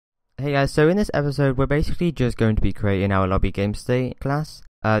Hey guys, so in this episode we're basically just going to be creating our lobby GameState class.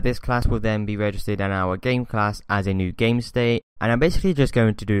 This class will then be registered in our game class as a new GameState, and I'm basically just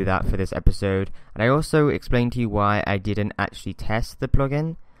going to do that for this episode. And I also explained to you why I didn't actually test the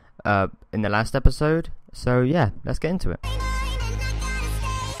plugin in the last episode. So yeah, let's get into it.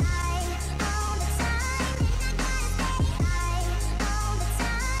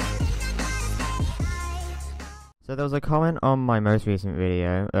 So there was a comment on my most recent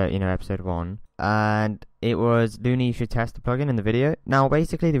video, episode 1, and it was, Looney, you should test the plugin in the video. Now,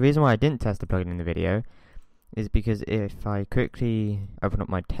 basically, the reason why I didn't test the plugin in the video is because if I quickly open up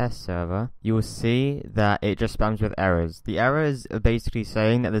my test server, you will see that it just spams with errors. The errors are basically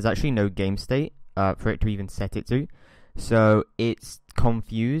saying that there's actually no game state for it to even set it to. So it's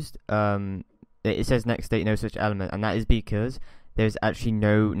confused. It says next state, no such element, and that is because there's actually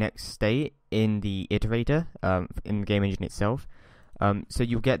no next state in the iterator, in the game engine itself. So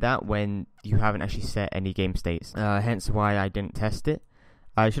you'll get that when you haven't actually set any game states. Hence why I didn't test it.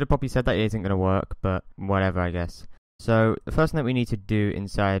 I should have probably said that it isn't going to work, but whatever, I guess. So the first thing that we need to do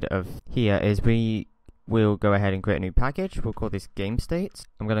inside of here is we will go ahead and create a new package. We'll call this GameState.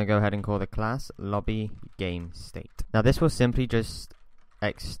 I'm going to go ahead and call the class Lobby GameState. Now this will simply just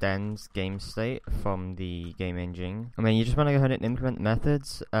extends GameState from the GameEngine. I mean, you just want to go ahead and implement the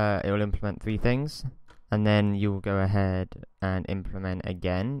methods. It will implement 3 things, and then you'll go ahead and implement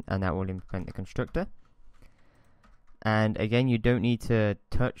again, and that will implement the constructor. And again, you don't need to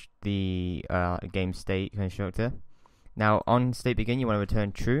touch the GameState constructor. Now, on state begin, you want to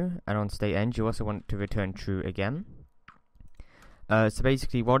return true, and on state end, you also want to return true again. So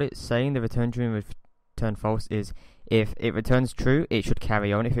basically, what it's saying, the return true and return false, is if it returns true, it should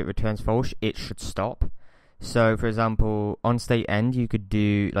carry on. If it returns false, it should stop. So, for example, on state end, you could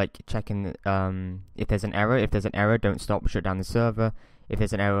do like checking if there's an error. If there's an error, don't stop, shut down the server. If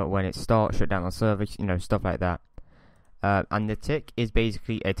there's an error when it starts, shut down the server. Stuff like that. And the tick is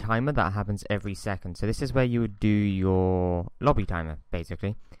basically a timer that happens every second. So this is where you would do your lobby timer,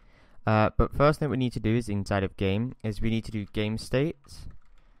 basically. But first thing we need to do is inside of game is we need to do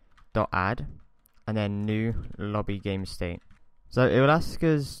GameState.add. And then new lobby game state. So it will ask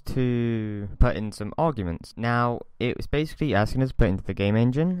us to put in some arguments. Now it's basically asking us to put into the game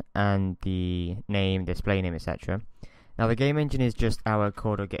engine and the name, display name, etc. Now the game engine is just our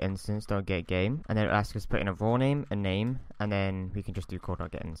core.getInstance.getGame, and then it will ask us to put in a raw name, a name, and then we can just do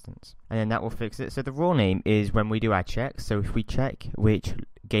core.getInstance, and then that will fix it. So the raw name is when we do our checks. So if we check which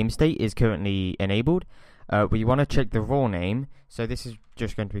game state is currently enabled, we want to check the raw name. So this is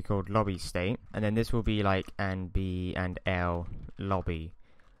just going to be called lobby state, and then this will be like and B and L lobby,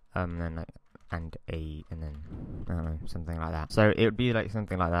 and then like and A, and then I don't know, something like that. So it would be like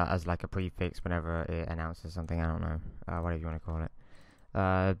something like that as like a prefix whenever it announces something. I don't know, whatever you want to call it.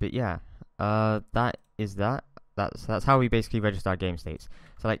 But yeah, that is that. That's how we basically register our game states.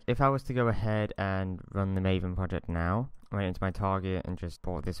 So like if I was to go ahead and run the Maven project now, went into my target and just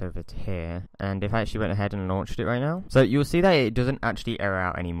brought this over to here, and if I actually went ahead and launched it right now, so you'll see that it doesn't actually error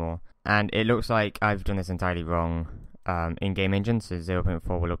out anymore, and it looks like I've done this entirely wrong. In game engine, so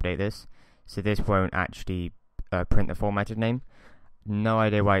 0.4 will update this, so this won't actually print the formatted name. No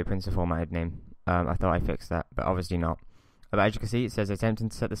idea why it prints the formatted name. I thought I fixed that, but obviously not. But as you can see, it says attempting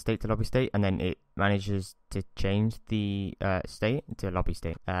to set the state to lobby state, and then it manages to change the state to lobby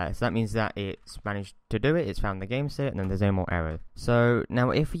state. So that means that it's managed to do it, it's found the game state, and then there's no more error. So now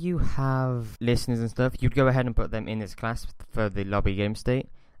if you have listeners and stuff, you'd go ahead and put them in this class for the lobby game state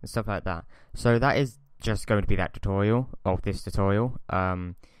and stuff like that. So that is just going to be that tutorial of this tutorial,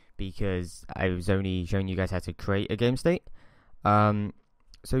 because I was only showing you guys how to create a game state.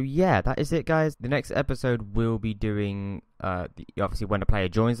 So yeah, that is it, guys. The next episode will be doing obviously when a player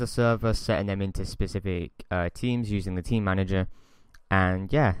joins the server, setting them into specific teams using the team manager.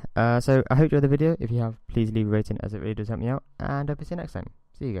 And yeah, so I hope you enjoyed the video. If you have, please leave a rating, as it really does help me out. And hope to see you next time.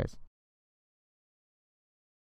 See you guys.